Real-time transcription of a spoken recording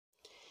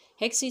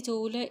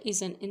Hexitol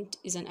is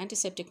an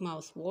antiseptic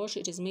mouthwash.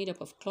 It is made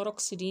up of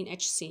chlorhexidine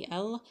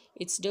HCl.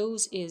 Its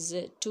dose is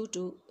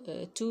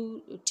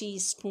 2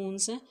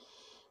 teaspoons.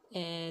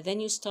 Then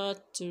you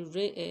start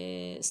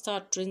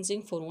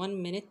rinsing for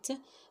 1 minute.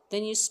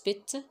 Then you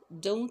spit.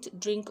 Don't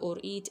drink or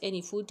eat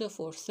any food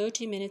for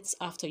 30 minutes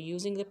after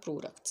using the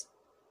product.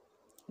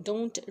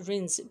 Don't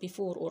rinse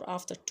before or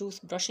after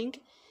toothbrushing.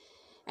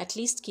 At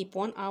least keep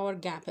 1 hour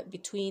gap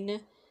between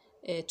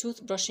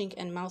toothbrushing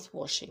and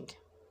mouthwashing.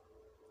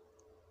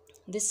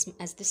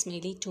 This may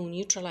lead to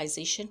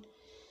neutralization.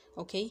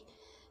 Okay.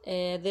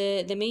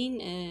 The main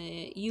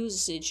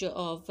usage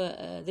of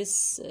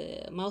this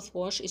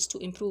mouthwash is to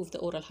improve the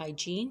oral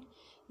hygiene,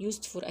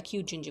 used for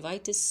acute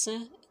gingivitis,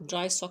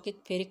 dry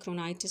socket,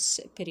 pericoronitis,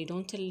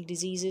 periodontal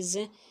diseases,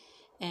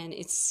 and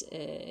it's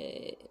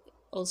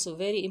also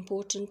very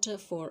important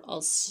for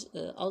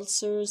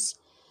ulcers,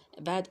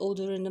 bad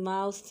odor in the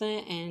mouth,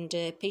 and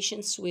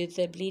patients with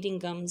bleeding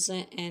gums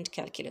and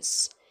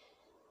calculus.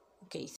 Okay.